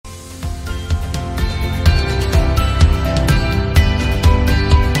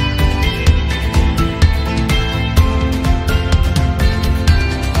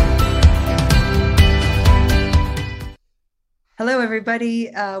everybody.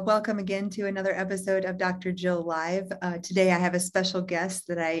 Welcome again to another episode of Dr. Jill Live. Today, I have a special guest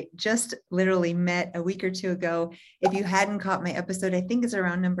that I just literally met a week or two ago. If you hadn't caught my episode, I think it's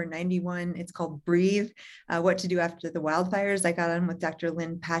around number 91. It's called Breathe, What to Do After the Wildfires. I got on with Dr.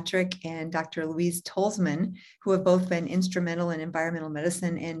 Lynn Patrick and Dr. Louise Tolzman, who have both been instrumental in environmental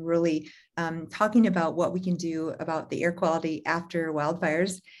medicine and really talking about what we can do about the air quality after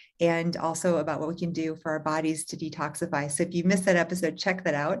wildfires, and also about what we can do for our bodies to detoxify. So if you missed that episode, check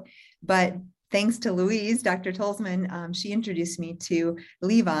that out. But thanks to Louise, Dr. Tolzman, she introduced me to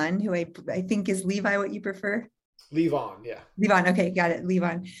Levon, who I think is Levi, what you prefer? Levon, yeah. Levon, okay, got it,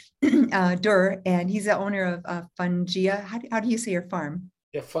 Levon Durr, and he's the owner of Fungia. How do you say your farm?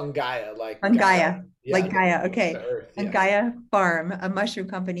 Yeah, fungi, like On Gaia. Gaia, Yeah, like Gaia. the Okay. earth, And yeah. Gaia Farm, a mushroom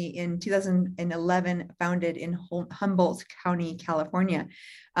company in 2011, founded in Humboldt County, California.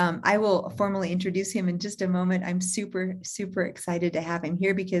 I will formally introduce him in just a moment. I'm super, super excited to have him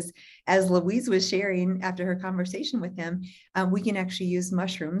here because, as Louise was sharing after her conversation with him, we can actually use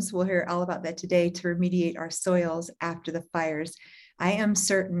mushrooms. We'll hear all about that today to remediate our soils after the fires. I am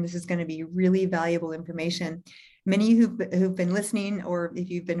certain this is going to be really valuable information. Many who've been listening, or if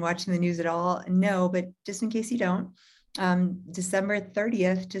you've been watching the news at all, know, but just in case you don't, December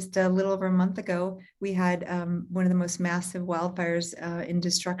 30th, just a little over a month ago, we had one of the most massive wildfires in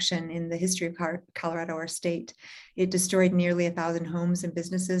destruction in the history of Colorado, our state. It destroyed nearly 1,000 homes and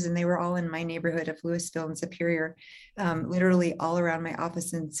businesses, and they were all in my neighborhood of Louisville and Superior. Literally all around my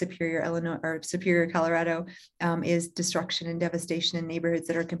office in Superior, Illinois, or Superior, Colorado, is destruction and devastation in neighborhoods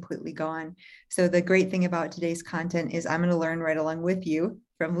that are completely gone. So the great thing about today's content is I'm going to learn right along with you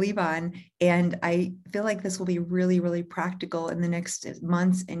from Levon. And I feel like this will be really, really practical in the next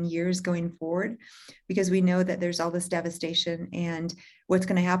months and years going forward, because we know that there's all this devastation, and what's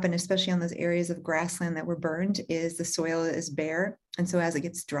going to happen, especially on those areas of grassland that were burned, is the soil is bare. And so as it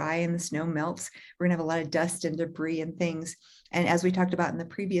gets dry and the snow melts, we're going to have a lot of dust and debris and things. And as we talked about in the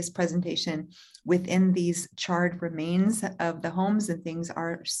previous presentation, within these charred remains of the homes and things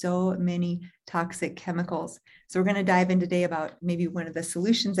are so many toxic chemicals. So we're going to dive in today about maybe one of the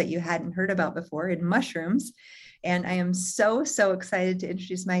solutions that you hadn't heard about before in mushrooms. And I am so, so excited to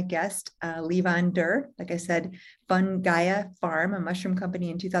introduce my guest, Levon Durr. Like I said, Fungia Farm, a mushroom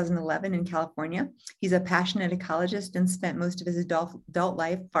company in 2011 in California. He's a passionate ecologist and spent most of his adult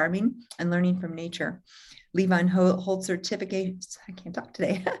life farming and learning from nature. Levon holds certificates. I can't talk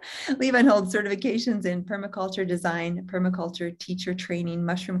today. Levon holds certifications in permaculture design, permaculture teacher training,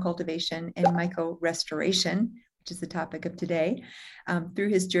 mushroom cultivation, and myco restoration, which is the topic of today. Through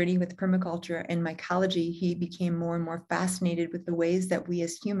his journey with permaculture and mycology, he became more and more fascinated with the ways that we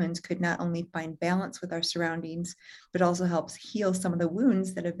as humans could not only find balance with our surroundings, but also helps heal some of the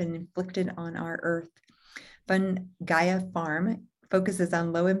wounds that have been inflicted on our earth. Fungia Farm focuses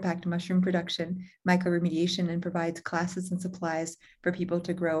on low-impact mushroom production, mycoremediation, and provides classes and supplies for people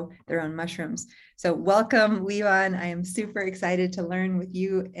to grow their own mushrooms. So welcome, Levon. I am super excited to learn with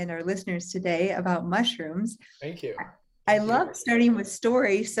you and our listeners today about mushrooms. Thank you. I Thank you. love starting with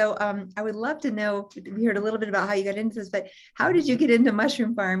stories. So I would love to know, we heard a little bit about how you got into this, but how did you get into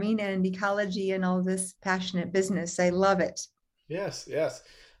mushroom farming and ecology and all this passionate business? I love it. Yes, yes.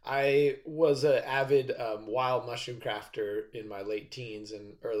 I was an avid wild mushroom crafter in my late teens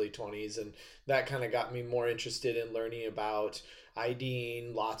and early 20s, and that kind of got me more interested in learning about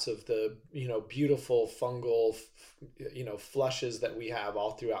IDing lots of the, beautiful fungal, flushes that we have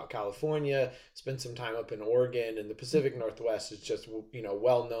all throughout California. Spent some time up in Oregon, and the Pacific Northwest is just,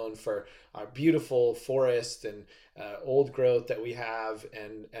 well known for our beautiful forest and old growth that we have,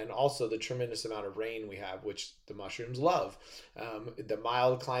 and also the tremendous amount of rain we have, which the mushrooms love. The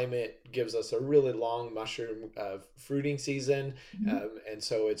mild climate gives us a really long mushroom fruiting season, and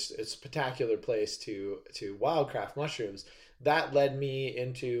so it's a spectacular place to wildcraft mushrooms. That led me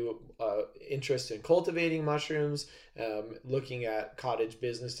into interest in cultivating mushrooms, looking at cottage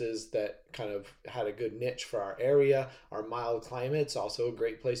businesses that kind of had a good niche for our area. Our mild climate's also a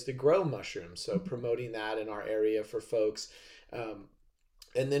great place to grow mushrooms, so promoting that in our area for folks.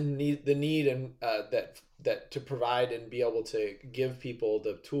 And then the need and that to provide and be able to give people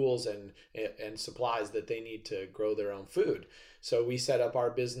the tools and supplies that they need to grow their own food. So we set up our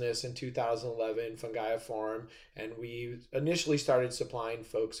business in 2011, Fungia Farm, and we initially started supplying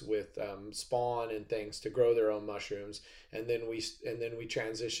folks with spawn and things to grow their own mushrooms, and then we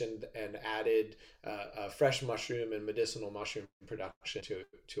transitioned and added fresh mushroom and medicinal mushroom production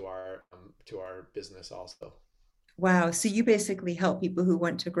to our business also. Wow. So you basically help people who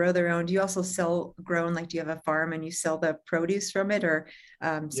want to grow their own. Do you also sell grown, like do you have a farm and you sell the produce from it, or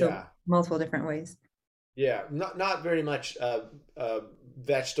so Yeah. multiple different ways? Yeah, not very much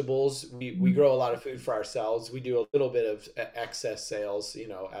vegetables. We Mhm. grow a lot of food for ourselves. We do a little bit of excess sales,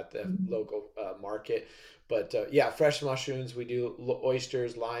 at the Mhm. local market. But yeah, fresh mushrooms. We do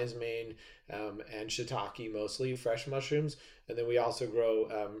oysters, lion's mane, and shiitake, mostly fresh mushrooms. And then we also grow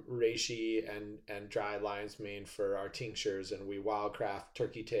reishi and dry lion's mane for our tinctures. And we wildcraft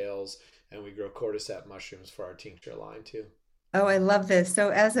turkey tails, and we grow cordyceps mushrooms for our tincture line too. Oh, I love this. So,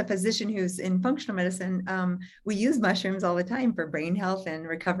 as a physician who's in functional medicine, we use mushrooms all the time for brain health and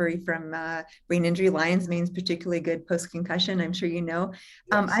recovery from brain injury. Lion's mane is particularly good post concussion. I'm sure you know.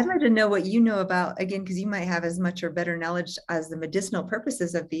 Yes. I'd like to know what you know about, again, because you might have as much or better knowledge as the medicinal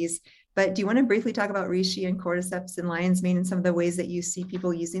purposes of these. But do you want to briefly talk about reishi and cordyceps and lion's mane and some of the ways that you see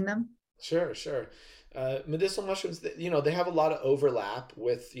people using them? Sure, sure. Medicinal mushrooms, they have a lot of overlap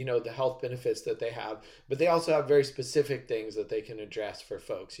with, the health benefits that they have, but they also have very specific things that they can address for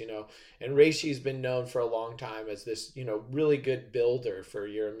folks. And reishi's been known for a long time as this, really good builder for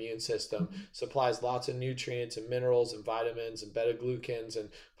your immune system, supplies lots of nutrients and minerals and vitamins and beta glucans and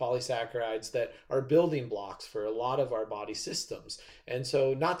polysaccharides that are building blocks for a lot of our body systems. And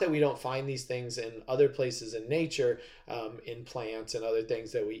so, not that we don't find these things in other places in nature, in plants and other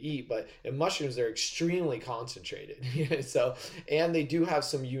things that we eat, but in mushrooms they're extremely concentrated. So, and they do have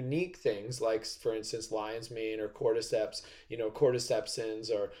some unique things, like for instance lion's mane or cordyceps, cordycepsins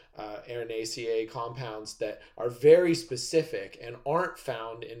or Erinacea compounds that are very specific and aren't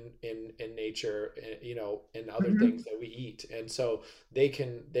found in nature, in other things Mhm. that we eat. And so they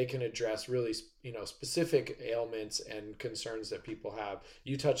can address really specific ailments and concerns that people have.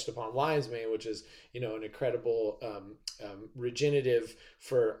 You touched upon lion's mane, which is an incredible regenerative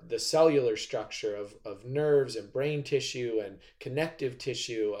for the cellular structure of nerves and brain tissue and connective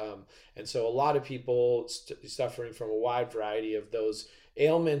tissue. And so a lot of people suffering from a wide variety of those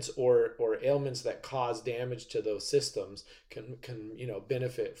ailments or ailments that cause damage to those systems can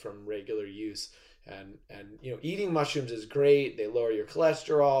benefit from regular use. And eating mushrooms is great. They lower your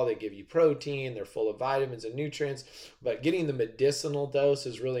cholesterol, they give you protein, they're full of vitamins and nutrients, but getting the medicinal dose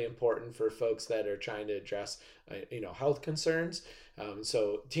is really important for folks that are trying to address health concerns.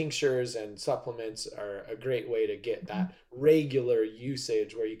 So tinctures and supplements are a great way to get that regular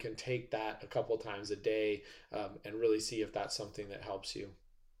usage where you can take that a couple times a day, and really see if that's something that helps you.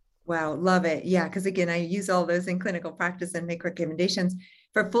 Wow, love it. Yeah, because again, I use all those in clinical practice and make recommendations.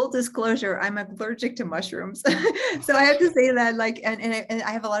 For full disclosure, I'm allergic to mushrooms. So I have to say that, like, and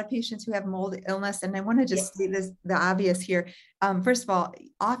I have a lot of patients who have mold illness, and I want to Yeah. just say this, the obvious here. First of all,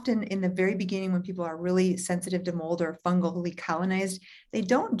 often in the very beginning, when people are really sensitive to mold or fungally colonized, they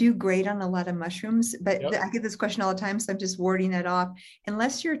don't do great on a lot of mushrooms. But Yep. I get this question all the time, so I'm just warding it off.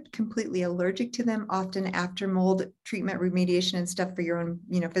 Unless you're completely allergic to them, often after mold treatment, remediation, and stuff for your own,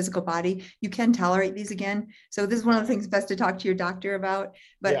 physical body, you can tolerate these again. So this is one of the things best to talk to your doctor about.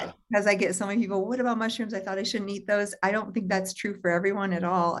 But Yeah. because I get so many people, what about mushrooms? I thought I shouldn't eat those. I don't think that's true for everyone at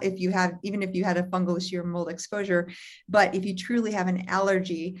all. If you have, even if you had a fungal issue or mold exposure, but if you truly have an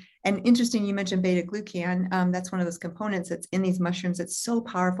allergy, and interesting, you mentioned beta glucan. That's one of those components that's in these mushrooms. It's so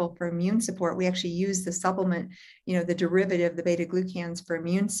powerful for immune support. We actually use the supplement, the derivative, the beta glucans for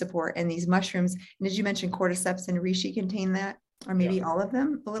immune support. And these mushrooms, and did you mention cordyceps and reishi contain that, or Yeah. maybe all of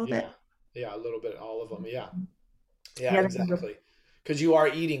them a little Yeah. bit? Yeah. A little bit, all of them. Yeah. Yeah, Yeah, exactly. Because you are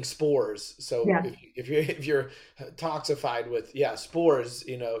eating spores. So yeah. if you're toxified with, yeah, spores,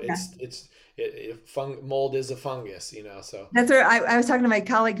 Yeah. mold is a fungus. So That's where I was talking to my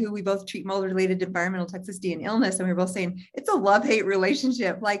colleague who we both treat mold related environmental toxicity and illness. And we were both saying it's a love hate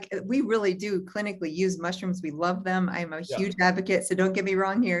relationship. Like we really do clinically use mushrooms. We love them. I'm a yeah, huge advocate. So don't get me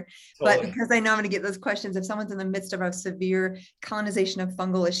wrong here. But totally. because I know I'm going to get those questions, if someone's in the midst of a severe colonization of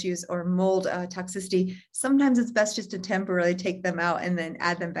fungal issues or mold toxicity, sometimes it's best just to temporarily take them out and then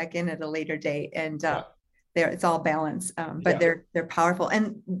add them back in at a later date. And Yeah, there it's all balance, but yeah. they're powerful.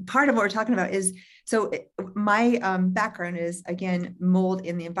 And part of what we're talking about is, so my background is again mold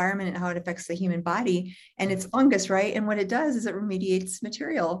in the environment and how it affects the human body, and it's Mhm. fungus, right? And what it does is it remediates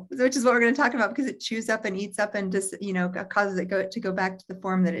material, which is what we're going to talk about, because it chews up and eats up and just causes it to go back to the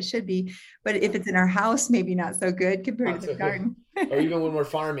form that it should be. But if it's in our house, maybe not so good compared Not to the so good. garden. Or even when we're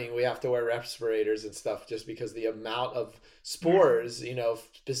farming, we have to wear respirators and stuff just because the amount of Yeah, spores,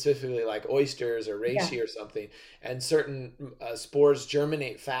 specifically like oysters or yeah, reishi or something, and certain spores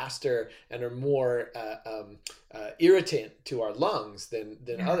germinate faster and are more irritant to our lungs than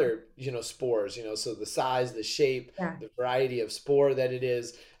yeah, other, spores, so the size, the shape, yeah, the variety of spore that it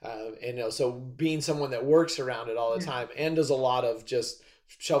is, and so being someone that works around it all the yeah. time and does a lot of just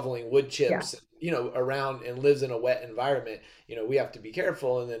shoveling wood Yeah. chips, around and lives in a wet environment, we have to be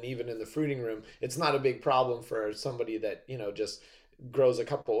careful. And then even in the fruiting room, it's not a big problem for somebody that, just grows a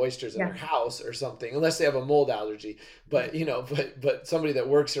couple oysters in their Yeah. house or something, unless they have a mold allergy. But, but somebody that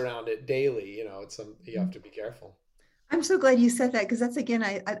works around it daily, it's you have to be careful. I'm so glad you said that because that's again,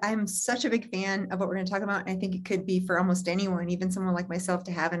 I'm such a big fan of what we're going to talk about. And I think it could be for almost anyone, even someone like myself,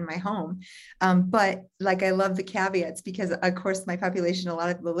 to have in my home. But like, I love the caveats because, of course, my population, a lot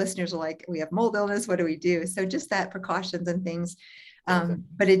of the listeners are like, we have mold illness. What do we do? So just that precautions and things. Exactly.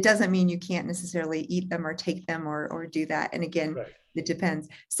 But it doesn't mean you can't necessarily eat them or take them or do that. And again, Right. it depends.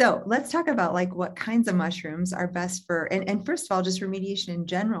 So let's talk about like what kinds of mushrooms are best for, and first of all, just remediation in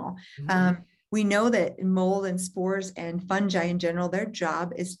general. Mhm. Um, we know that mold and spores and fungi in general, their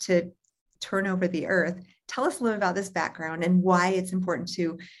job is to turn over the earth. Tell us a little about this background and why it's important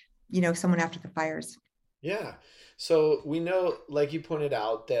to, someone after the fires. Yeah. So we know, like you pointed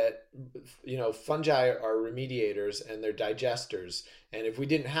out, that fungi are remediators and they're digesters. And if we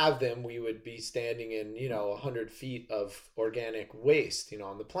didn't have them, we would be standing in 100 feet of organic waste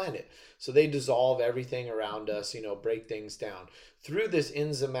on the planet. So they dissolve everything around us, break things down through this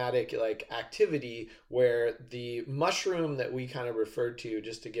enzymatic like activity, where the mushroom that we kind of referred to,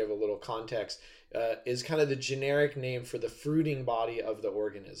 just to give a little context, is kind of the generic name for the fruiting body of the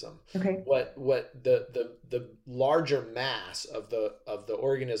organism. Okay. What the larger mass of the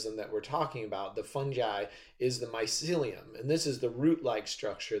organism that we're talking about, the fungi, is the mycelium, and this is the root-like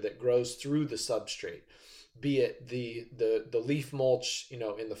structure that grows through the substrate, be it the leaf mulch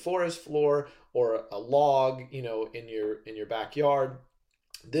in the forest floor, or a log in your backyard.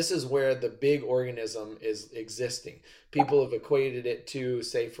 This is where the big organism is existing. People have equated it to,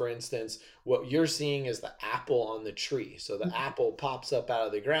 say, for instance, what you're seeing is the apple on the tree. So the apple pops up out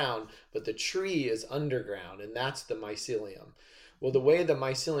of the ground, but the tree is underground, and that's the mycelium. Well, the way the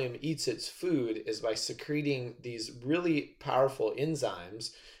mycelium eats its food is by secreting these really powerful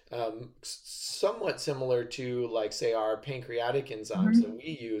enzymes, somewhat similar to, like, say, our pancreatic enzymes that Mhm.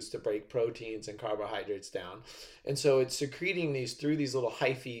 we use to break proteins and carbohydrates down. And so it's secreting these through these little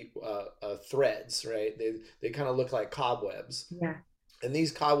hyphae threads, right? They kind of look like cobwebs, Yeah. and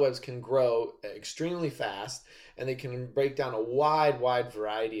these cobwebs can grow extremely fast, and they can break down a wide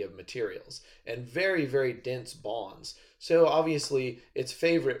variety of materials and very, very dense bonds. So obviously its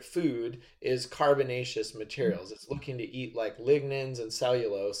favorite food is carbonaceous materials. It's looking to eat like lignins and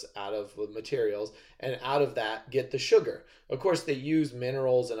cellulose out of the materials, and out of that get the sugar. Of course, they use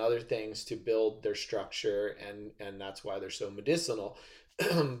minerals and other things to build their structure, and that's why they're so medicinal.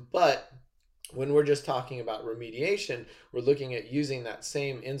 But when we're just talking about remediation, we're looking at using that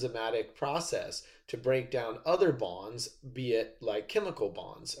same enzymatic process to break down other bonds, be it like chemical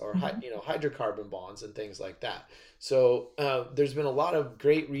bonds or Mhm. hydrocarbon bonds and things like that. So there's been a lot of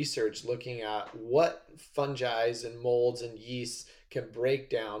great research looking at what fungi and molds and yeasts can break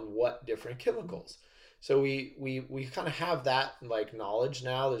down what different chemicals. So we kind of have that like knowledge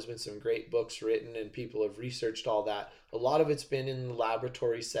now. There's been some great books written and people have researched all that. A lot of it's been in the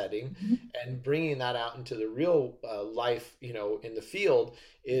laboratory setting, Mhm. and bringing that out into the real life, in the field,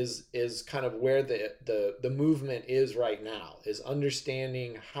 is kind of where the movement is right now. Is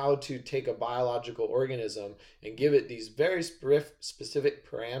understanding how to take a biological organism and give it these very specific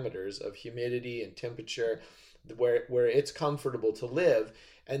parameters of humidity and temperature, where it's comfortable to live.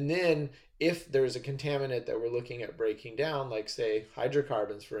 And then if there's a contaminant that we're looking at breaking down, like say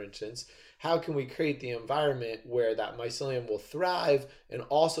hydrocarbons for instance, how can we create the environment where that mycelium will thrive and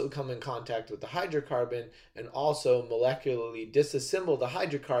also come in contact with the hydrocarbon, and also molecularly disassemble the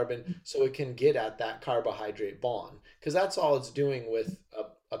hydrocarbon so it can get at that carbohydrate bond, because that's all it's doing with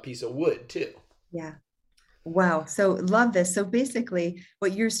a piece of wood too. Yeah. Wow. So love this. So basically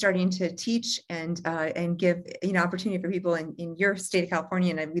what you're starting to teach and give, opportunity for people in your state of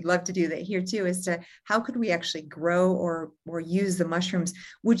California, and we'd love to do that here too, is to how could we actually grow or use the mushrooms?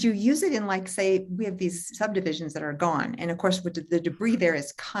 Would you use it in, like, say, we have these subdivisions that are gone. And of course, with the debris there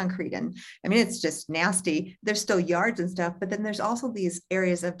is concrete. And I mean, it's just nasty. There's still yards and stuff, but then there's also these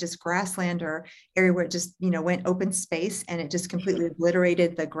areas of just grassland or area where it just, went open space and it just completely Sure.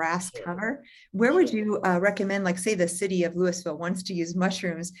 obliterated the grass Sure. cover. Where would Sure. you recommend, like, say, the city of Louisville wants to use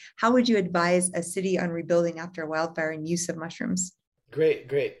mushrooms? How would you advise a city on rebuilding after a wildfire and use of mushrooms?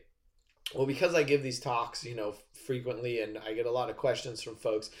 Great. Well, because I give these talks, frequently, and I get a lot of questions from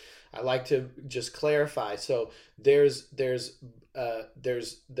folks, I like to just clarify. So there's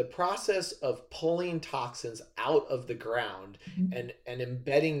the process of pulling toxins out of the ground Mhm. and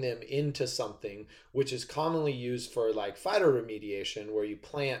embedding them into something, which is commonly used for like phytoremediation, where you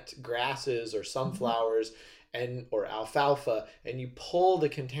plant grasses or Mhm. sunflowers, and or alfalfa, and you pull the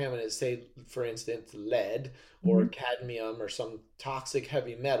contaminants, say for instance lead or Mhm. cadmium or some toxic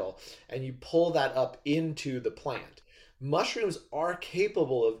heavy metal, and you pull that up into the plant. Mushrooms are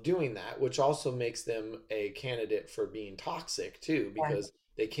capable of doing that, which also makes them a candidate for being toxic too, Yeah. because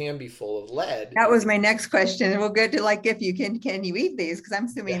they can be full of lead. That You was can, my next question. We'll go to like if you can you eat these? Because I'm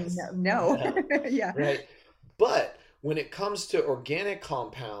assuming yes, no. no, Yeah. right. But when it comes to organic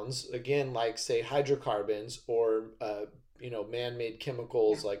compounds, again, like say hydrocarbons or man-made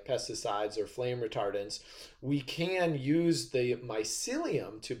chemicals Yeah. like pesticides or flame retardants, we can use the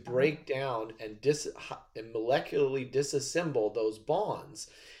mycelium to Uh-huh. break down and molecularly disassemble those bonds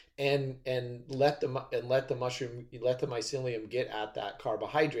and let the mycelium get at that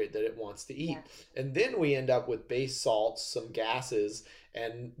carbohydrate that it wants to Yeah. eat. And then we end up with base salts, some gases,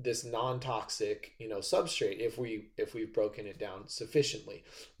 and this non-toxic substrate if we've broken it down sufficiently.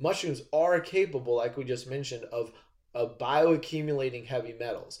 Mushrooms are capable, like we just mentioned, of bioaccumulating heavy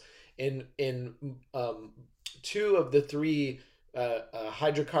metals. In two of the three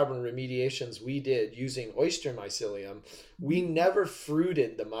hydrocarbon remediations we did using oyster mycelium, we Mhm. never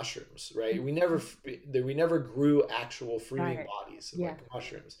fruited the mushrooms, right? We never grew actual Got fruiting it. bodies Yeah. like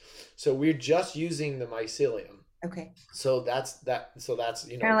mushrooms. So we're just using the mycelium. Okay. So that's that. So that's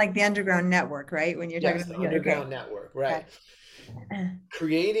Kind of like the underground network, right? When you're talking yes, about, the yeah, okay. underground network, Got right? it.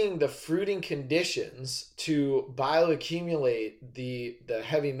 Creating the fruiting conditions to bioaccumulate the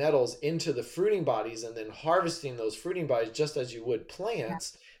heavy metals into the fruiting bodies, and then harvesting those fruiting bodies just as you would Yeah.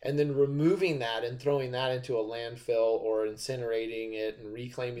 plants, and then removing that and throwing that into a landfill or incinerating it and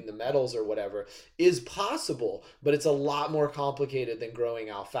reclaiming the metals or whatever is possible, but it's a lot more complicated than growing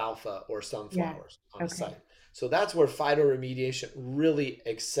alfalfa or Yeah. sunflowers on a Okay. site. So that's where phytoremediation really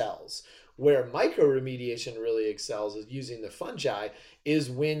excels. Where microremediation really excels is using the fungi, is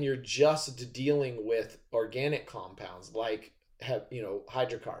when you're just dealing with organic compounds like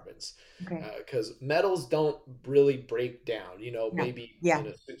hydrocarbons, Okay. because metals don't really break down. Yeah. Maybe Yeah. in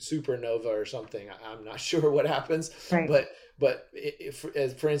a supernova or something. I'm not sure what happens, Right. but if,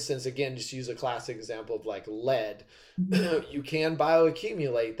 as for instance, again, just use a classic example of like lead. Mhm. You can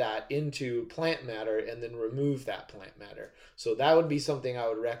bioaccumulate that into plant matter and then remove that plant matter. So that would be something I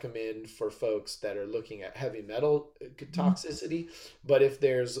would recommend for folks that are looking at heavy metal Mhm. toxicity. But if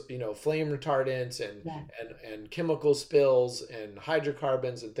there's flame retardants and Yeah. and chemical spills and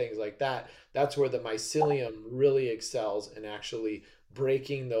hydrocarbons and things like that, that's where the mycelium really excels in actually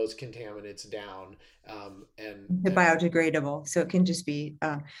breaking those contaminants down. The biodegradable. So it can just be,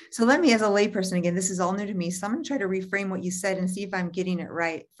 so let me, as a layperson, again, this is all new to me. So I'm going to try to reframe what you said and see if I'm getting it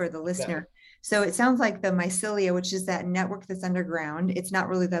right for the Okay. listener. So it sounds like the mycelia, which is that network that's underground, it's not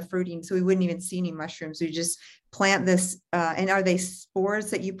really the fruiting. So we wouldn't even see any mushrooms. We just plant this. And are they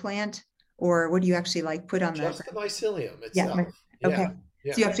spores that you plant, or what do you actually like put on the Just the ground? mycelium Yeah. itself. Okay.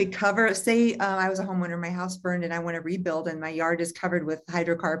 Yeah. So Yeah. you have to cover, say, I was a homeowner, my house burned and I want to rebuild and my yard is covered with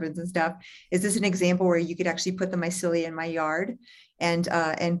hydrocarbons and stuff. Is this an example where you could actually put the mycelia in my yard and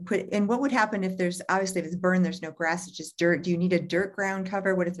what would happen if there's, obviously if it's burned, there's no grass, it's just dirt. Do you need a dirt ground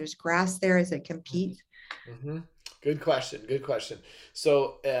cover? What if there's grass there? Does it compete? Mm-hmm. Good question. Good question.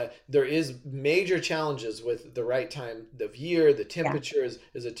 So there is major challenges with the right time of year. The Yeah. temperature is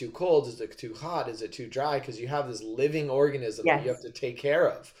it too cold? Is it too hot? Is it too dry? Because you have this living organism that you have Yes. to take care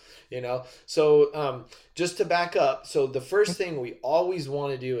of. So just to back up, so the first thing we always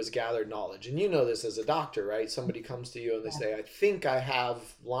want to do is gather knowledge, and you know this as a doctor, right? Somebody comes to you and they Yeah. say, "I think I have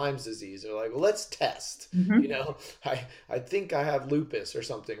Lyme's disease." They're like, "Well, let's test." You Mhm. know, I think I have lupus or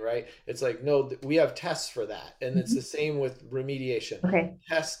something, right? It's like, no, we have tests for that. And it's the Mhm. same with remediation. Okay.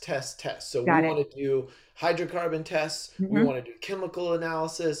 Test, test, test. So we Got it. want to do hydrocarbon tests, we Mhm. want to do chemical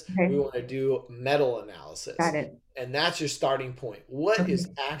analysis, we Okay. want to do metal Got analysis. it. And that's your starting point. What is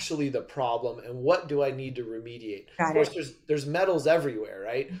Okay. actually the problem and what do I need to remediate? Of Got course, it. there's metals everywhere,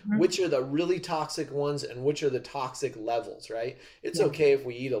 right? Mhm. Which are the really toxic ones and which are the toxic levels, right? It's Yeah. okay if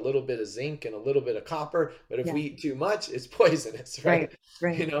we eat a little bit of zinc and a little bit of copper, but if Yeah. we eat too much, it's poisonous, right?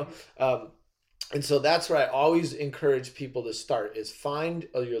 Right. You Right. know, um, and so that's where I always encourage people to start is find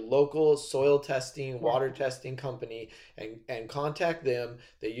your local soil testing, Yeah. water testing company and contact them.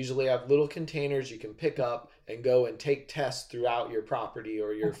 They usually have little containers you can pick up and go and take tests throughout your property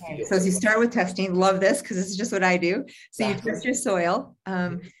or your Okay, field so as or you whatever. start with testing, love this because this is just what I do. So you Exactly. test your soil,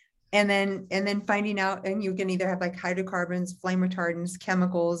 Mhm. and then finding out, and you can either have like hydrocarbons, flame retardants,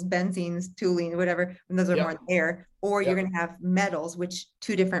 chemicals, benzenes, toluene, whatever, and those are more in Yep. the air, or you're Yep. going to have metals, which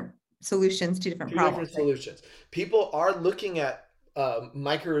two different solutions, two different Two problems, different right? solutions. People are looking at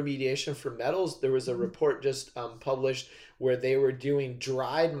microremediation for metals. There was a report just published where they were doing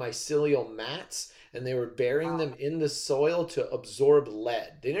dried mycelial mats and they were burying Wow. them in the soil to absorb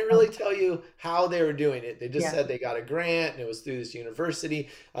lead. They didn't Oh, really tell you how they were doing it. They just yeah. said they got a grant and it was through this university.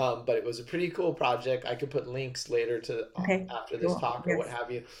 But it was a pretty cool project. I could put links later to Okay. after this Cool. talk or what Yes.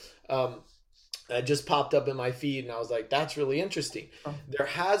 have you. Um, it just popped up in my feed and I was like, that's really interesting. Oh, There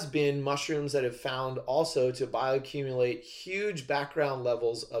has been mushrooms that have found also to bioaccumulate huge background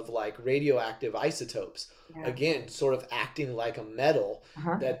levels of like radioactive isotopes. yeah. Again, sort of acting like a metal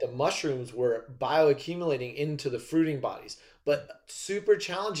Uh-huh. that the mushrooms were bioaccumulating into the fruiting bodies. But super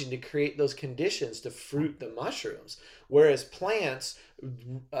challenging to create those conditions to fruit the mushrooms. Whereas plants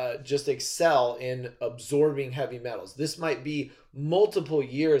just excel in absorbing heavy metals. This might be multiple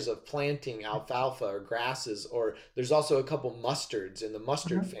years of planting alfalfa or grasses, or there's also a couple mustards in the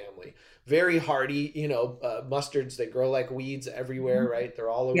mustard Uh-huh. family. Very hardy, mustards that grow like weeds everywhere, Mhm. right? They're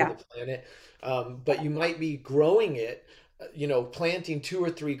all over Yeah. the planet. But you might be growing it, planting 2 or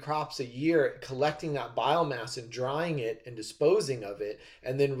 3 crops a year, collecting that biomass and drying it and disposing of it,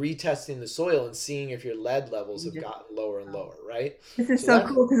 and then retesting the soil and seeing if your lead levels You have just- gotten lower and lower, right? This is So so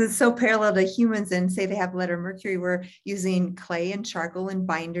that's cool because it's so parallel to humans, and say they have lead or mercury. We're using clay and charcoal and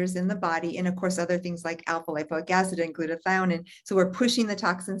binders in the body. And of course, other things like alpha lipoic acid and glutathione. And so we're pushing the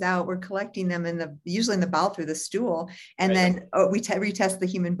toxins out. We're collecting them usually in the bowel through the stool. And right. then we retest the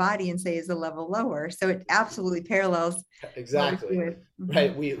human body and say, is the level lower? So it absolutely parallels what we Exactly. do.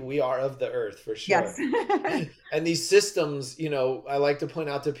 Right. We are of the earth for sure. Yes. And these systems, I like to point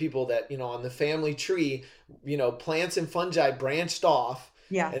out to people that, on the family tree, plants and fungi branched off.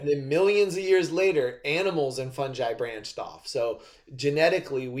 Yeah. And then millions of years later, animals and fungi branched off. So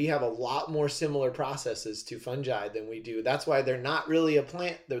genetically, we have a lot more similar processes to fungi than we do. That's why they're not really a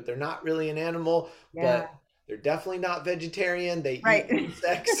plant. They're not really an animal, Yeah. but they're definitely not vegetarian. They Right. eat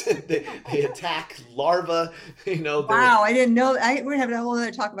insects. They attack larvae. They're Wow, I didn't know. We're having a whole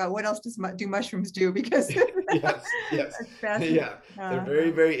other talk about what else do mushrooms do, because yes, yes. that's fascinating. Yeah. They're very,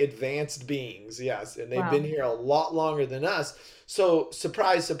 very advanced beings. Yes. And they've been Wow. here a lot longer than us. So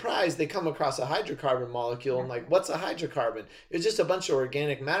surprise, surprise, they come across a hydrocarbon molecule and like, what's a hydrocarbon? It's just a bunch of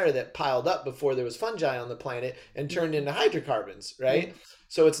organic matter that piled up before there was fungi on the planet and turned into hydrocarbons, right?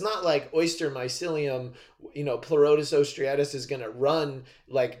 So it's not like oyster mycelium, Pleurotus ostreatus is going to run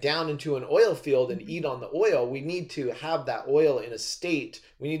like down into an oil field and eat on the oil. We need to have that oil in a state.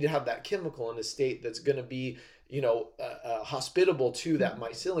 We need to have that chemical in a state that's going to be, hospitable to that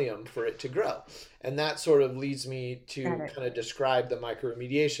mycelium for it to grow. And that sort of leads me to Got it. kind of describe the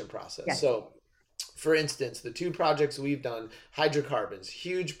microremediation process. Yes. So for instance, the 2 projects we've done, hydrocarbons,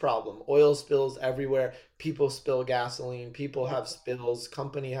 huge problem. Oil spills everywhere. People spill gasoline. People have spills.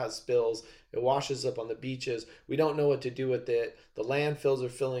 Company has spills. It washes up on the beaches. We don't know what to do with it. The landfills are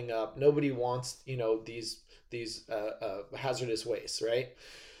filling up. Nobody wants, these hazardous wastes, right?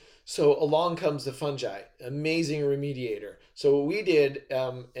 So along comes the fungi, amazing remediator. So what we did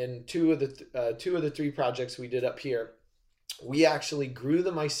in two of the 3 projects we did up here, we actually grew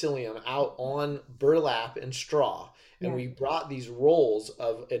the mycelium out on burlap and straw. And we brought these rolls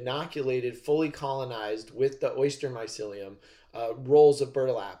of inoculated, fully colonized with the oyster mycelium, rolls of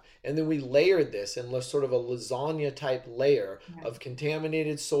burlap. And then we layered this in sort of a lasagna type layer of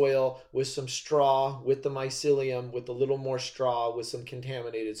contaminated soil with some straw, with the mycelium, with a little more straw, with some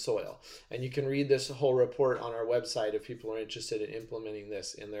contaminated soil. And you can read this whole report on our website if people are interested in implementing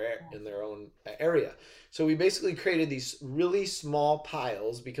this in their own area. So we basically created these really small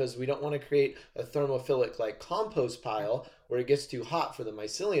piles because we don't want to create a thermophilic like compost pile where it gets too hot for the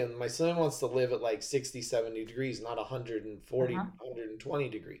mycelium. The mycelium wants to live at like 60, 70 degrees, not 140, 120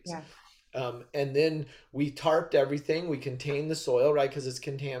 degrees. Yeah. And then we tarped everything. We contained the soil, right? Because it's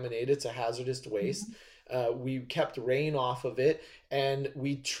contaminated. It's a hazardous waste. We kept rain off of it, and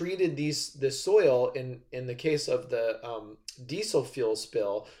we treated this soil. In the case of the diesel fuel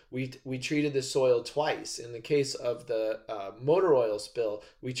spill, we treated the soil twice. In the case of the motor oil spill,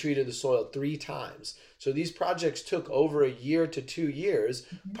 we treated the soil 3 times. So these projects took over a year to 2 years,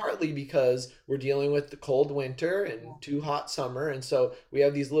 partly because we're dealing with the cold winter and too hot summer, and so we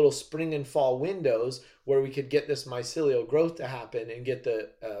have these little spring and fall windows where we could get this mycelial growth to happen and get the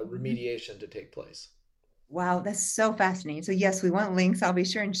remediation to take place. Wow, that's so fascinating. So yes, we want links. I'll be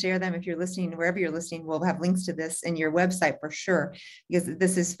sure and share them if you're listening, wherever you're listening, we'll have links to this in your website for sure, because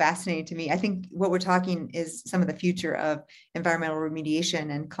this is fascinating to me. I think what we're talking is some of the future of environmental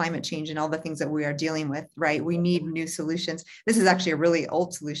remediation and climate change and all the things that we are dealing with, right? We need new solutions. This is actually a really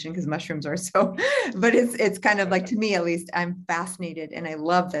old solution because mushrooms are so, but it's kind of like, to me at least, I'm fascinated and I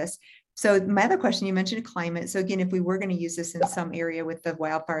love this. So my other question, you mentioned climate. So again, if we were going to use this in some area with the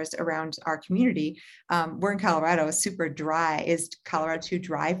wildfires around our community, we're in Colorado, it's super dry. Is Colorado too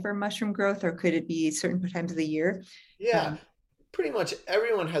dry for mushroom growth, or could it be certain times of the year? Yeah, Um, pretty much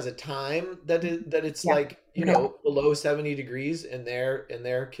everyone has a time that it's yeah. like, Okay. below 70 degrees in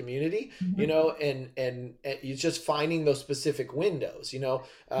their community, Mhm. and it's just finding those specific windows,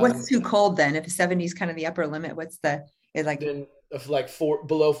 What's too cold then? If 70 is kind of the upper limit, what's the, is like, then of like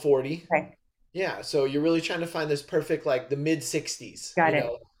below 40. okay, Yeah, so you're really trying to find this perfect, like the mid 60s, got it.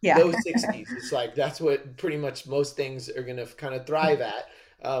 Yeah. low 60s. It's like that's what pretty much most things are going to kind of thrive at.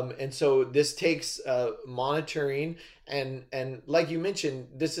 And so this takes monitoring, and like you mentioned,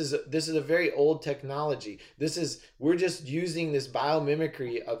 this is a very old technology. We're just using this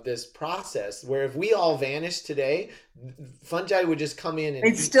biomimicry of this process where if we all vanish today, fungi would just come in and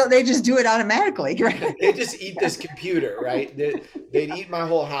It's eat. still, they just do it automatically, right? They just eat this computer, right? They'd eat my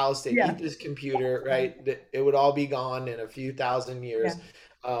whole house. They'd Yeah. eat this computer, right? It would all be gone in a few thousand Yeah. years.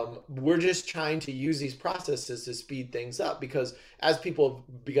 We're just trying to use these processes to speed things up because as people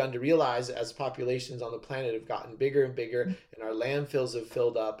have begun to realize, as populations on the planet have gotten bigger and bigger, and our landfills have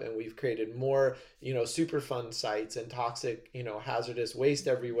filled up, and we've created more, Superfund sites and toxic, hazardous waste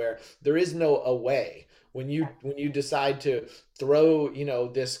everywhere. There is no away when you decide to throw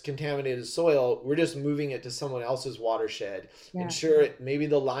this contaminated soil. We're just moving it to someone else's watershed, and Yeah. sure, maybe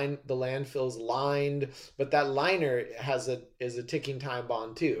the landfill's lined, but that liner is a ticking time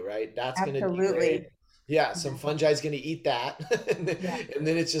bomb too, right? That's going to degrade. Absolutely. Yeah, some Yeah. fungi is going to eat that, and then, Yeah. and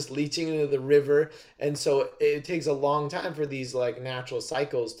then it's just leaching into the river. And so it takes a long time for these like natural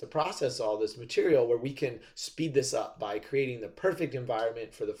cycles to process all this material, where we can speed this up by creating the perfect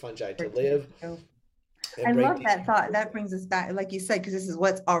environment for the fungi to live I and break love these. that thought. That brings us back, like you said, because this is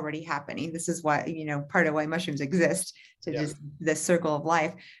what's already happening. This is why, part of why mushrooms exist, to Yeah. just the circle of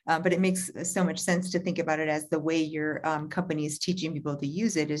life. But it makes so much sense to think about it as the way your company is teaching people to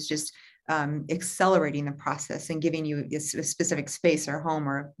use it is just accelerating the process and giving you a specific space or home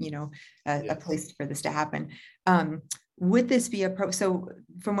or, a Yes. place for this to happen. Um, would this be so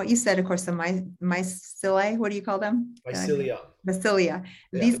from what you said, of course, the myceliae, what do you call them? Mycelium. Basilia.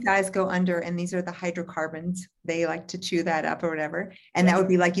 Yeah. These guys go under, and these are the hydrocarbons. They like to chew that up or whatever. And that Yep. would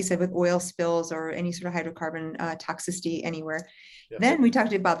be, like you said, with oil spills or any sort of hydrocarbon toxicity anywhere. Yep. Then we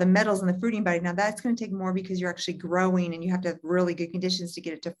talked about the metals and the fruiting body. Now that's going to take more because you're actually growing and you have to have really good conditions to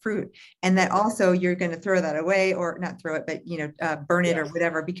get it to fruit. And that also you're going to throw that away, or not throw it, but burn it or Yes.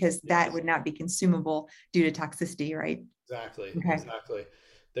 whatever, because that Yes. would not be consumable due to toxicity, right? Exactly. Okay. Exactly.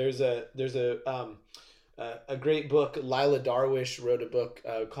 There's a great book. Lila Darwish wrote a book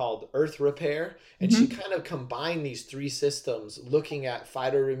called Earth Repair, and she Mhm. kind of combined these three systems, looking at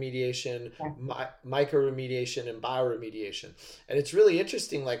phytoremediation, Yeah. microremediation, and bioremediation. And it's really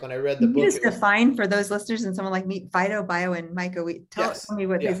interesting. Like when I read the Can you book, just it was. define for those listeners and someone like me, phyto, bio, and myco? Tell Yes. me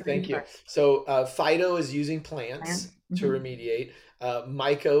what Yeah. these Thank things you. are. So phyto is using Plants. plants to Mhm. remediate.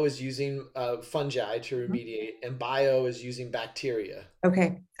 Myco is using fungi to Mhm. remediate, and bio is using bacteria.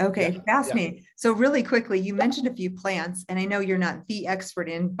 Okay. Yeah. Okay. Yeah. Fascinating. So really quickly, you mentioned a few plants, and I know you're not the expert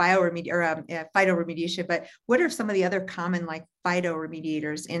in bioremediation or phytoremediation, but what are some of the other common like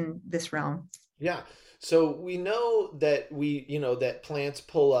phytoremediators in this realm? Yeah. So we know that that plants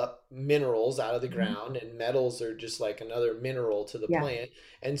pull up minerals out of the Mhm. ground, and metals are just like another mineral to the Yeah. plant,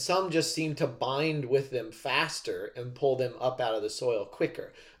 and some just seem to bind with them faster and pull them up out of the soil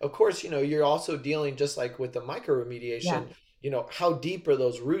quicker. Of course, you're also dealing, just like with the Yeah. microremediation, how deep are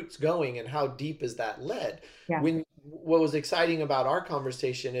those roots going and how deep is that lead? Yeah. When What was exciting about our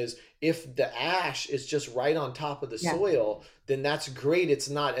conversation is if the ash is just right on top of the Yeah. soil, then that's great. It's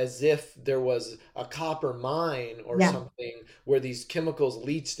not as if there was a copper mine or Yeah. something where these chemicals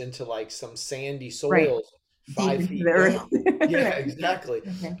leached into like some sandy Right. soil Deep five into the feet earth. down. Yeah, Right. exactly.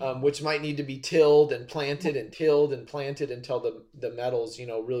 Okay. Which might need to be tilled and planted and tilled and planted until the metals,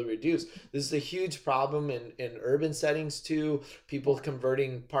 really reduce. This is a huge problem in urban settings too. People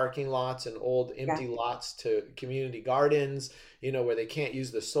converting parking lots and old Yeah. empty lots to community gardens, where they can't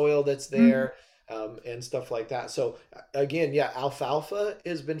use the soil that's Mhm. there, and stuff like that. So again, yeah, alfalfa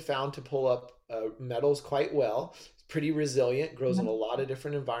has been found to pull up metals quite well. It's pretty resilient, grows in a Mhm. lot of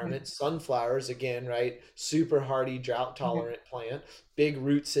different Yeah. environments. Sunflowers, again, right? Super hardy, drought Okay. tolerant plant, big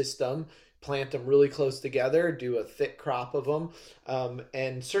root system. Plant them really close together, do a thick crop of them,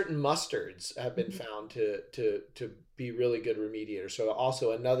 and certain mustards have been Mhm. found to be really good remediators. So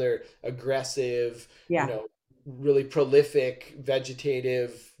also another aggressive, Yeah. really prolific,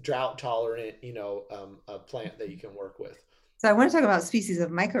 vegetative, drought tolerant, plant that you can work with. So I want to talk about species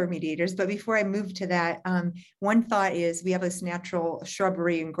of micromediators, but before I move to that, one thought is we have this natural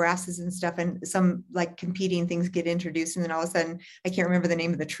shrubbery and grasses and stuff, and some like competing things get introduced, and then all of a sudden, I can't remember the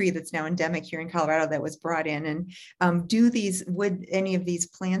name of the tree that's now endemic here in Colorado that was brought in. And would any of these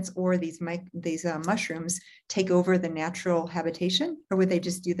plants or these mushrooms take over the natural habitation, or would they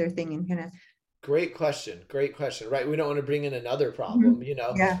just do their thing and kind of? Great question. Great question. Right. We don't want to bring in another problem.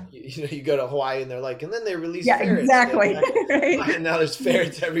 Yeah, You go to Hawaii and they're like, and then they release yeah, ferrets. exactly. Right. And now there's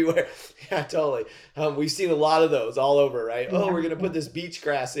ferrets everywhere. Yeah, totally. We've seen a lot of those all over, right? Oh, Yeah. we're going to put this beach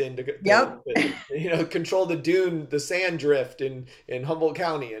grass in Yep. control the dune, the sand drift in Humboldt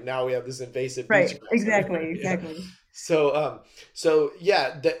County. And now we have this invasive beach Right. grass Exactly. everywhere. Yeah. Exactly. So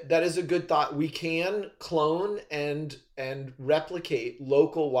yeah, that is a good thought. We can clone and replicate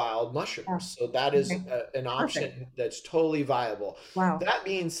local wild Yeah. mushrooms. So that is Okay. an Perfect. option that's totally viable. Wow. That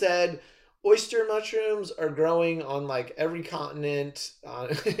being said, oyster mushrooms are growing on like every continent on,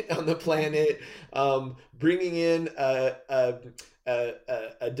 on the planet. Bringing in a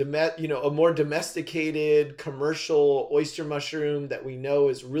more domesticated commercial oyster mushroom that we know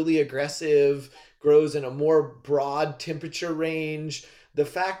is really aggressive, grows in a more broad temperature range. The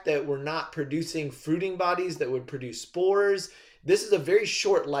fact that we're not producing fruiting bodies that would produce spores, this is a very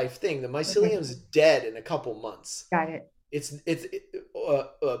short life thing. The Okay. mycelium's dead in a couple months. Got it.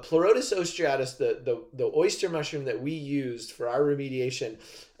 Pleurotus ostriatus, the oyster mushroom that we used for our remediation,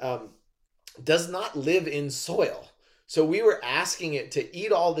 um, does not live in soil. So we were asking it to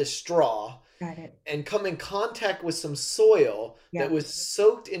eat all this straw Got it. and come in contact with some soil Yeah. that was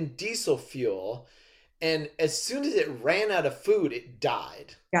soaked in diesel fuel. And as soon as it ran out of food, it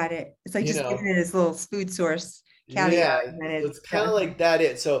died. Got it. It's like You just know, giving it its little food source caveat, yeah, and then it's it's kind of done. like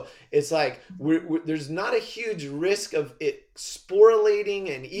that. So it's like there's not a huge risk of it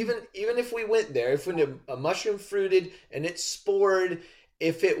sporulating, and even if we went there, if when a mushroom fruited and it spored,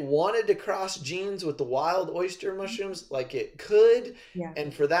 if it wanted to cross genes with the wild oyster mushrooms, like it could, Yeah.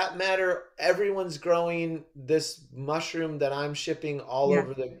 and for that matter, everyone's growing this mushroom that I'm shipping all Yeah.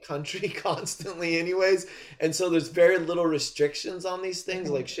 over the country constantly, anyways. And so there's very little restrictions on these things,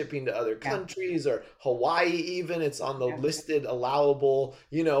 Okay. like shipping to other Yeah. countries or Hawaii, even. It's on the Yeah. listed allowable.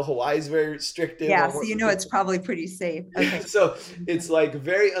 Hawaii's very restrictive Yeah. on So what you we know can. it's probably pretty safe. Okay. So it's like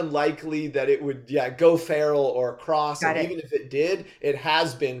very unlikely that it would, yeah, go feral or cross. Got And it. even if it did, it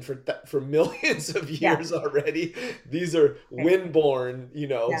has been for millions of Yeah. years already. These are Okay. windborne,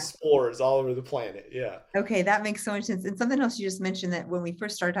 Yeah. spores all over the planet. Yeah. Okay, that makes so much sense. And something else you just mentioned that when we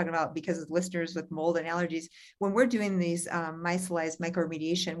first started talking about, because of listeners with mold and allergies, when we're doing these micellized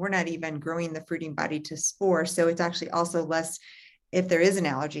microremediation, we're not even growing the fruiting body to spore. So it's actually also less, if there is an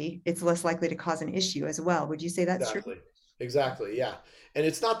allergy, it's less likely to cause an issue as well. Would you say that's true? Exactly. Exactly. Yeah. And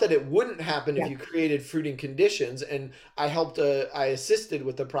it's not that it wouldn't happen if Yeah. you created fruiting conditions. And I assisted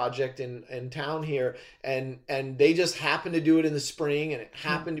with the project in town here, and they just happened to do it in the spring, and it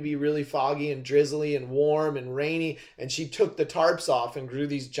Yeah. happened to be really foggy and drizzly and warm and rainy. And she took the tarps off and grew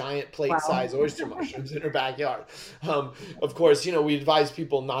these giant Wow. plate-sized oyster mushrooms in her backyard. Of course, we advise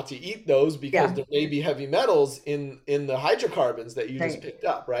people not to eat those because Yeah. there may be heavy metals in the hydrocarbons that you just Right. picked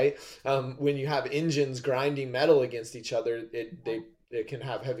up, right? When you have engines grinding metal against each other, it can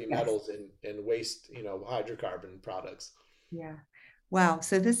have heavy Yes. metals and waste, hydrocarbon products. Yeah. Wow.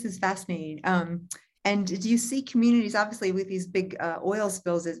 So this is fascinating. And do you see communities, obviously, with these big oil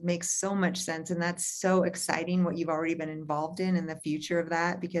spills, it makes so much sense. And that's so exciting what you've already been involved in and the future of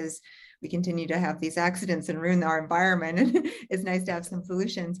that, because we continue to have these accidents and ruin our environment. And it's nice to have some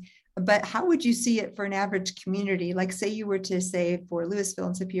solutions. But how would you see it for an average community? Like, say you were to say for Louisville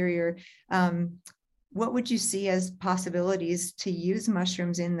and Superior, what would you see as possibilities to use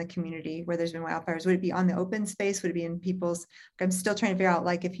mushrooms in the community where there's been wildfires? Would it be on the open space? Would it be in people's, I'm still trying to figure out,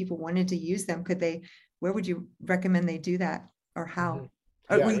 like, if people wanted to use them, where would you recommend they do that, or Mhm. how?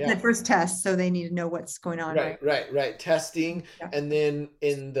 Or Yeah, we yeah. said first test, so they need to know what's going on, right? Right. Testing, Yeah. and then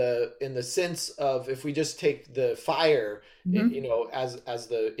in the sense of, if we just take the fire, Mhm. as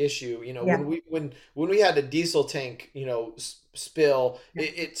the issue, Yeah. when we had a diesel tank, spill, Yeah.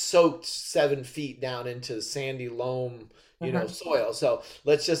 it soaked 7 feet down into sandy loam, Uh-huh. soil. So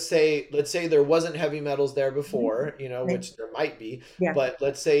let's say there wasn't heavy metals there Mhm. before, Right. which there might be, Yeah. but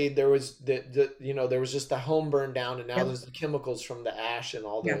let's say there was there was just the home burned down, and now Yep. there's the chemicals from the ash and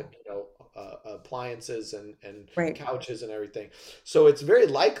all Yeah. the appliances and Right. couches and everything. So it's very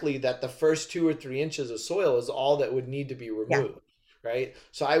likely that the first 2 or 3 inches of soil is all that would need to be Yeah. removed. Right.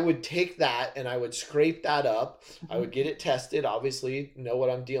 So I would take that and I would scrape that up. I Mhm. would get it tested, obviously, know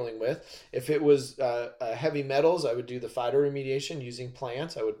what I'm dealing with. If it was heavy metals, I would do the phytoremediation using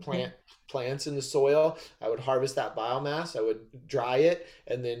plants. I would Okay. plants in the soil. I would harvest that biomass. I would dry it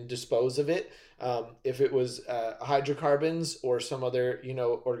and then dispose of it. If it was hydrocarbons or some other,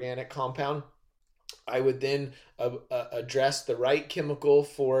 organic compound, I would then address the right chemical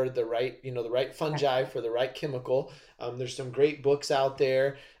for the right, the right fungi for the right chemical. There's some great books out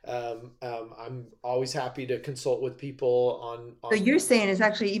there. I'm always happy to consult with people So on you're saying it's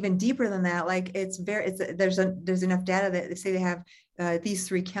actually even deeper than that. Like there's enough data that they say they have these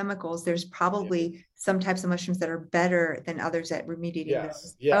three chemicals. There's probably some types of mushrooms that are better than others at remediating Yes,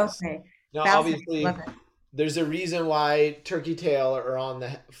 those. yes. Okay, Now, fascinating. obviously, Love it. there's a reason why Turkey Tail are on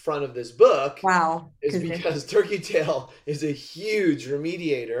the front of this book, Wow, is because they're because Turkey Tail is a huge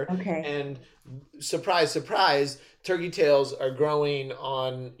remediator. okay. And surprise, surprise, turkey tails are growing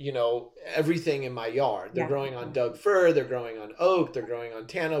on, everything in my yard. They're Yeah. growing on Doug fir, they're growing on oak, they're growing on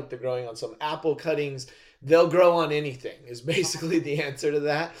tan oak, they're growing on some apple cuttings. They'll grow on anything, is basically the answer to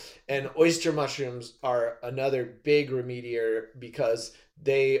that. And oyster mushrooms are another big remediator because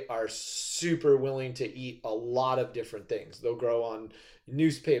they are super willing to eat a lot of different things. They'll grow on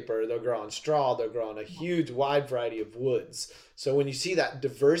newspaper, they'll grow on straw, they'll grow on a huge wide variety of woods. So when you see that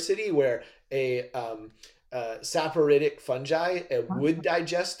diversity where a saprophytic fungi, a wood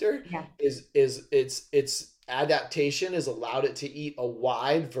digester, Yeah. is its adaptation has allowed it to eat a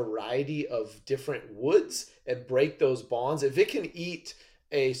wide variety of different woods and break those bonds. If it can eat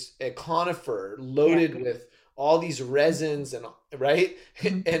a conifer loaded with all these resins and right,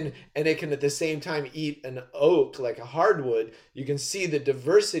 and it can at the same time eat an oak like a hardwood, you can see the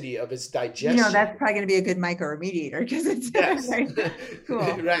diversity of its digestion. That's probably going to be a good mycoremediator because it's Yes. right.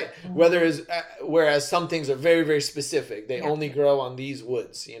 Cool. Right. Whereas some things are very, very specific. They only grow on these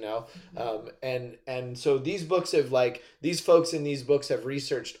woods, and so these folks in these books have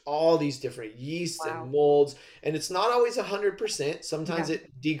researched all these different yeasts and molds, and it's not always 100%. Sometimes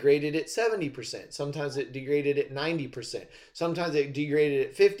it degraded at 70%. Sometimes it degraded at 90%. Sometimes it degraded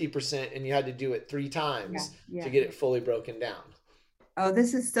at 50%, and you had to do it 3 times to get it fully broken down. Oh,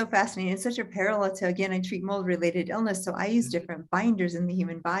 this is so fascinating. It's such a parallel to, again, I treat mold related illness. So I use different binders in the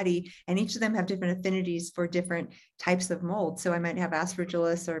human body, and each of them have different affinities for different types of mold. So I might have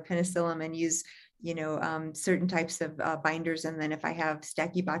aspergillus or penicillium and use, certain types of binders. And then if I have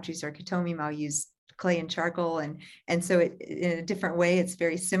Stachybotrys or Cotomium, I'll use clay and charcoal. And so in a different way, it's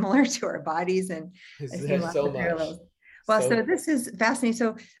very similar to our bodies. And I see lots of parallels. Well, so this is fascinating.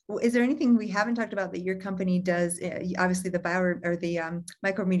 So is there anything we haven't talked about that your company does? Obviously the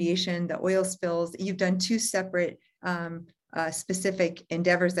mycoremediation, the oil spills, you've done 2 separate specific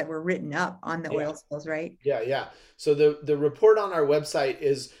endeavors that were written up on the oil spills, right? Yeah. So the report on our website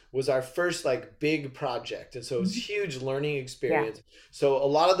was our first big project. And so it was huge learning experience. So a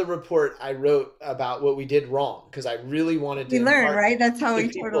lot of the report I wrote about what we did wrong, because I really wanted to learn, right? That's how we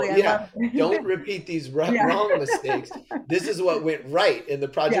people, don't repeat these wrong mistakes. This is what went right. And the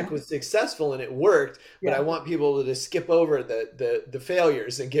project was successful and it worked, but I want people to skip over the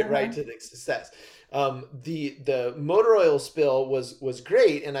failures and get right to the success. The motor oil spill was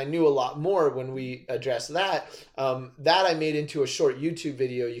great, and I knew a lot more when we addressed that. That I made into a short YouTube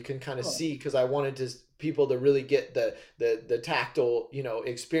video. You can kind of see, because I wanted people to really get the tactile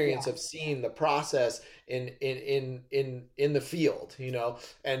experience of seeing the process in the field,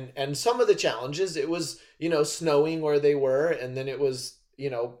 and some of the challenges. It was snowing where they were, and then it was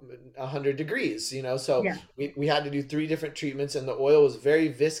 100 degrees, so we had to do 3 different treatments, and the oil was very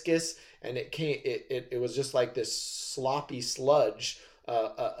viscous, and it was just like this sloppy sludge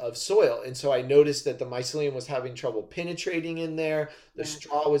of soil. And so I noticed that the mycelium was having trouble penetrating in there. The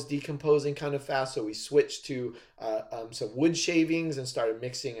straw was decomposing kind of fast, so we switched to some wood shavings and started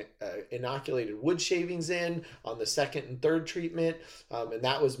mixing inoculated wood shavings in on the 2nd and 3rd treatment, and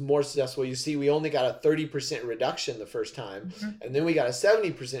that was more successful. You see, we only got a 30% reduction the first time, and then we got a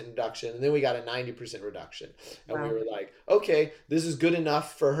 70% reduction, and then we got a 90% reduction, and we were like, okay, this is good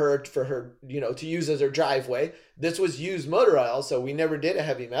enough for her to use as her driveway. This was used motor oil, so we never did a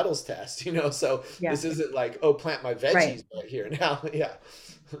heavy metals test, so this isn't like, oh, plant my veggies right here now.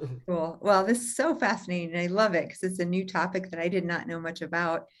 Cool. Well, this is so fascinating. I love it because it's a new topic that I did not know much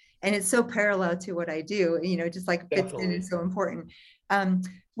about. And it's so parallel to what I do, just like fits in and so important.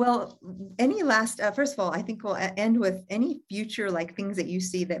 Well, any last, first of all, I think we'll end with any future things that you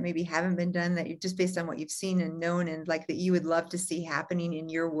see that maybe haven't been done, that you just based on what you've seen and known, and that you would love to see happening in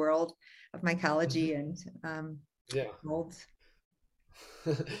your world of mycology and molds.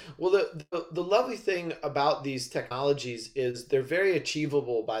 Well, the lovely thing about these technologies is they're very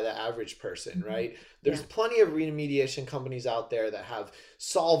achievable by the average person, Mhm. right? There's Yeah, plenty of remediation companies out there that have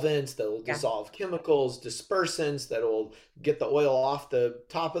solvents that will yeah, dissolve chemicals, dispersants that will get the oil off the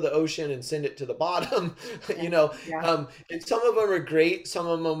top of the ocean and send it to the bottom. yeah, you know, yeah, and some of them are great, some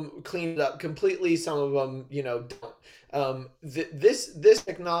of them clean it up completely, some of them, don't. This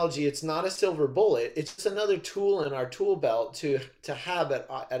technology, it's not a silver bullet, it's just another tool in our tool belt to have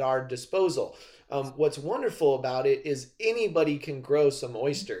at our disposal. What's wonderful about it is anybody can grow some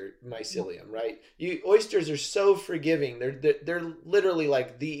oyster yeah, mycelium, right? Oysters are so forgiving. They're literally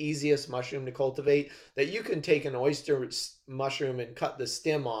like the easiest mushroom to cultivate, that you can take an oyster mushroom and cut the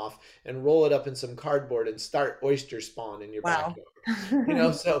stem off and roll it up in some cardboard and start oyster spawn in your wow. backyard.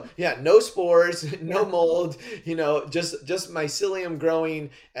 So yeah, no spores, no Yeah, mold, just mycelium growing.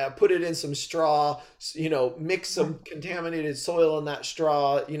 Put it in some straw, mix yeah, some contaminated soil in that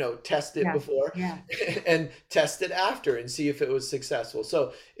straw, test it yeah, before yeah, and test it after and see if it was successful.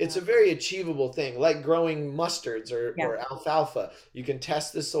 So it's yeah, a very achievable thing, like growing mustards yeah, or alfalfa. You can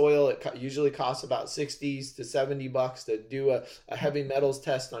test the soil. It usually costs about 60 to $70 to do a heavy metals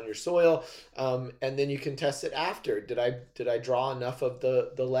test on your soil, and then you can test it after. Did I draw enough of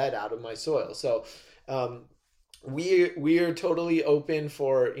the lead out of my soil? So um, we are totally open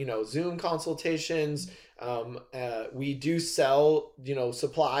for Zoom consultations. We do sell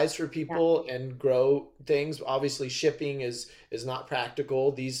supplies for yeah. people and grow things. Obviously, shipping is not practical.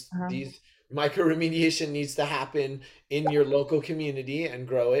 Uh-huh. These micro remediation needs to happen in your local community and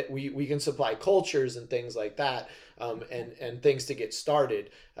grow it. We can supply cultures and things like that, and things to get started.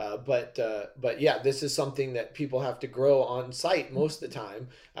 But yeah, this is something that people have to grow on site most of the time.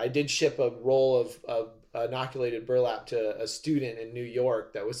 I did ship a roll of inoculated burlap to a student in New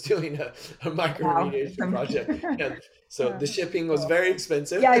York that was doing a Wow. microremediation project. And so Uh, the shipping was very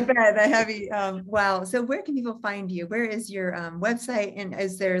expensive. Yeah, I bet the heavy, wow. So where can people find you? Where is your website, and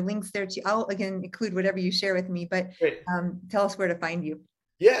is there links there to, I'll again include whatever you share with me, but Great. tell us where to find you.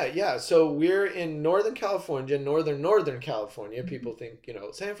 Yeah. So we're in Northern California, Northern California. Mhm. People think,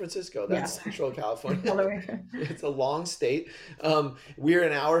 San Francisco, Yeah. that's Central California. All the way. It's a long state. We're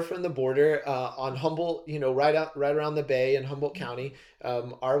an hour from the border, on Humboldt, right around the bay in Humboldt County.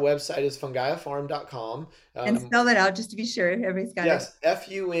 Our website is fungiafarm.com. And spell that out just to be sure everybody's got it. Yes,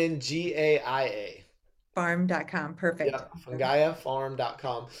 FUNGAIA. Farm.com. Perfect. Yeah, Awesome.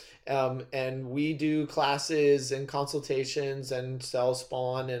 fungiafarm.com. And we do classes and consultations and sell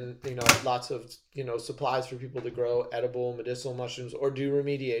spawn and, lots of, supplies for people to grow edible medicinal mushrooms or do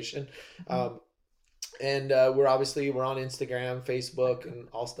remediation. Mhm. Um, and we're on Instagram, Facebook, and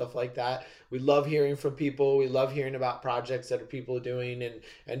all stuff like that. We love hearing from people. We love hearing about projects that are people doing,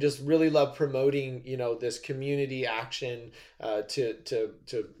 and just really love promoting this community action, to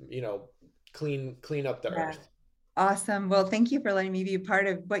clean up the Yeah. earth. Awesome. Well, thank you for letting me be a part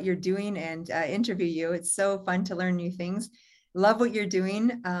of what you're doing and interview you. It's so fun to learn new things. Love what you're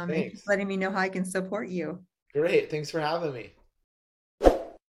doing, and keep Thanks. letting me know how I can support you. Great. Thanks for having me.